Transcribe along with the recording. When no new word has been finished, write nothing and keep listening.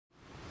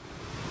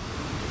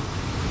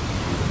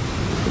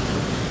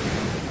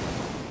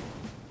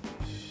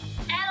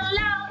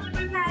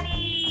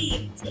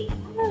Say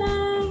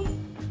hi!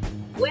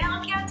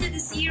 Welcome to the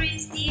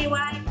series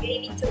DIY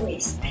Baby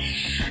Toys.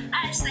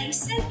 As I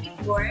said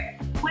before,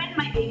 when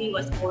my baby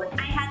was born,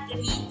 I had the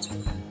need to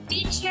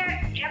teach her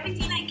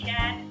everything I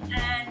can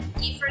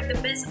and give her the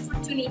best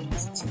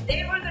opportunities.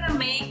 Today we're gonna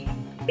make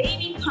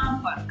Baby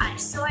Pompom. I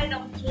saw it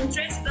on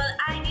Pinterest, but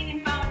I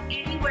didn't find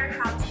anywhere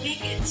how to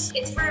make it.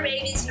 It's for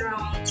babies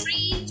around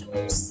 3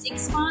 to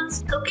 6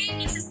 months. Okay,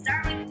 let's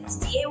start with this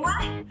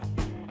DIY.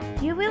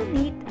 You will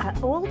need an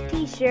old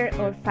t-shirt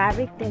or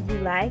fabric that you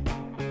like,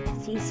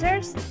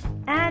 scissors,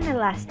 and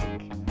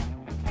elastic.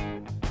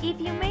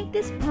 If you make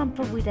this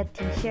pom-pom with a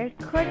t-shirt,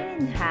 cut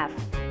it in half.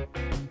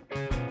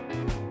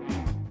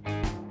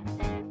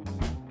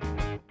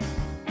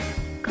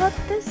 Cut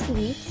the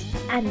sleeves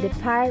and the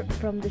part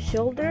from the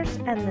shoulders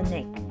and the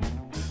neck.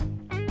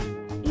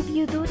 If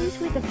you do this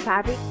with the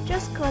fabric,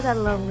 just cut a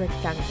long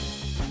rectangle.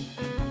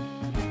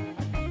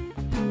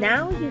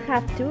 Now you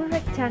have 2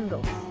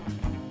 rectangles.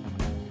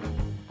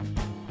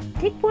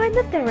 Take one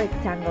of the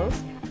rectangles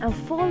and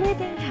fold it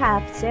in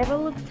half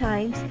several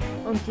times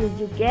until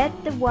you get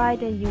the wide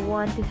that you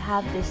want to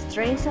have the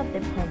strings of the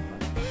pom-pom.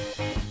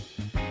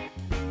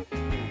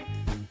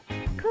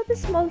 Cut a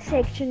small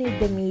section in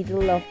the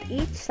middle of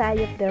each side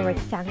of the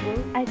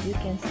rectangle, as you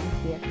can see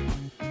here.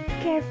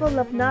 Careful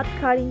of not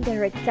cutting the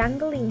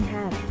rectangle in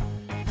half.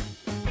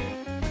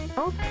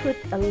 Don't put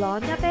a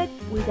lot of it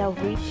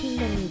without reaching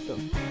the middle.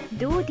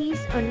 Do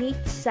this on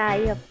each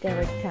side of the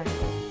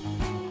rectangle.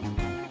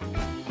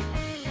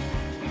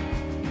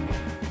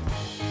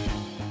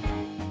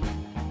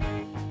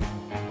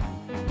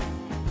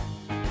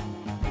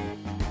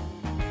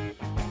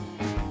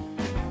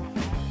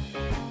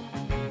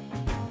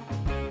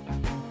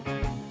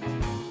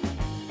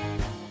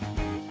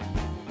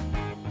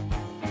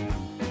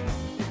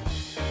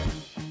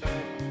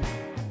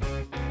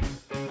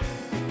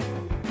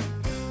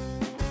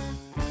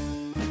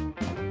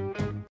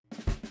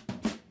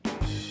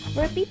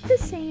 Repeat the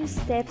same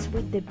steps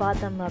with the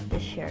bottom of the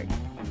shirt.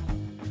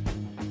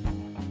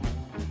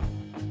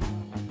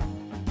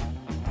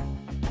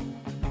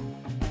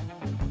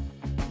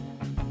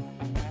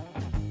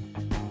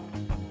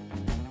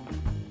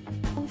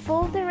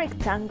 Unfold the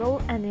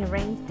rectangle and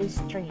arrange the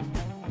string.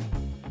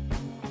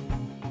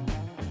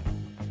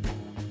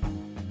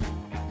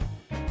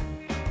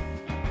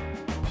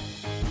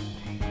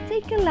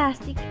 Take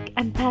elastic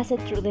and pass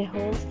it through the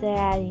holes that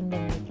are in the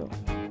middle.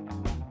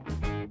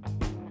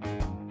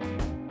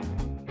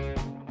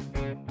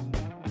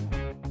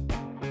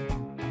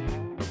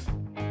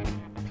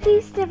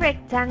 Twist the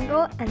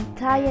rectangle and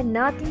tie a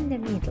knot in the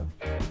middle.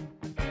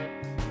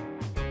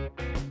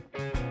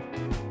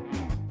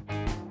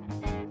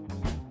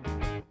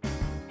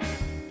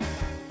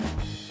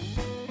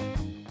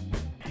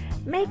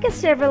 Make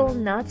several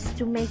knots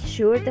to make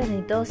sure that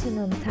it doesn't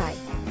untie.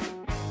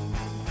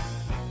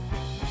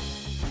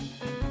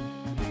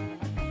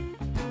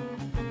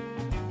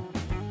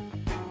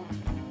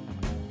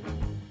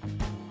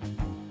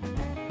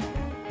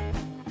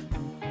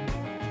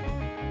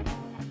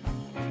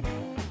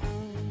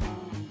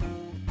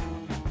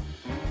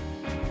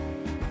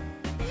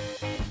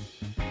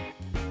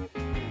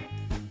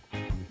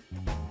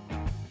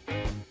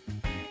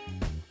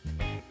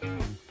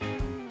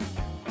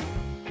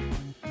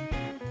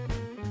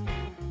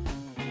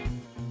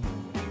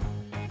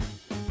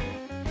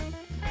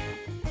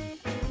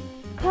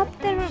 Cut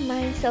the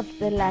remains of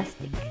the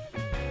elastic.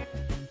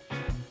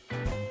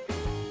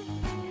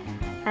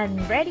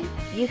 And ready!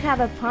 You have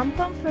a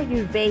pom-pom for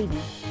your baby.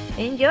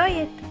 Enjoy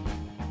it!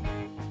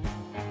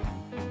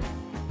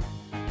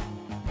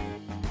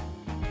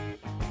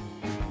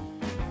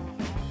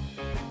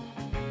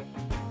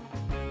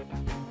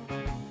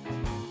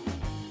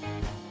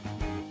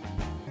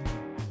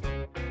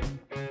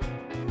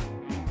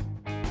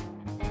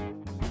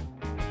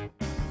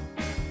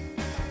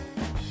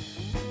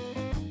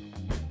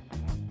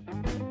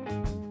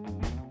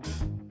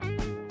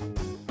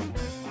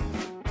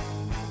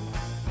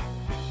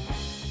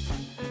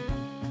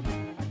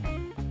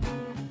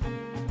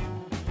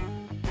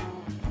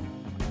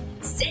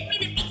 Send me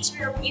the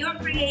picture of your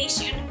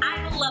creation.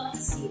 I would love to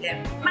see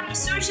them. My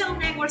social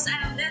networks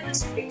are in the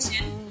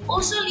description.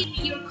 Also leave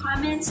me your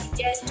comments,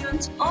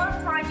 suggestions, or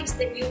projects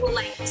that you would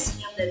like to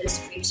see in the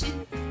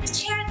description.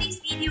 Share this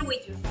video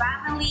with your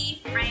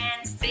family,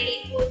 friends,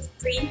 Facebook,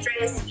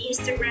 Pinterest,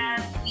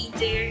 Instagram,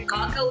 Twitter,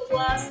 Google+,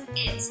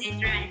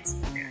 etc.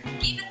 etc.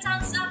 Give a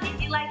thumbs up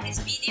if you like this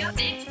video.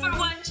 Thanks for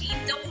watching.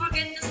 Don't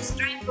forget to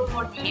subscribe for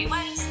more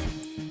DIYs.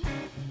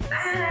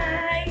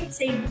 Bye!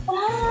 Say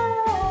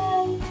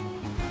bye!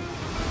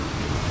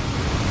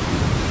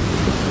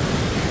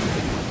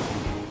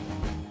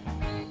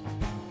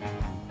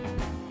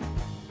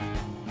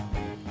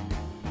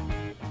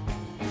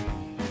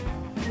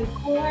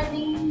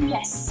 Recording,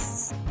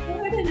 yes.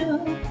 I don't know.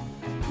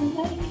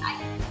 I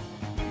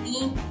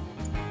mean,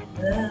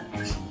 I don't know.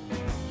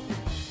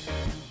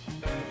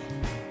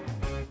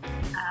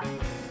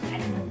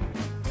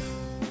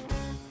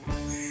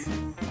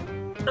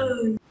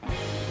 Oh.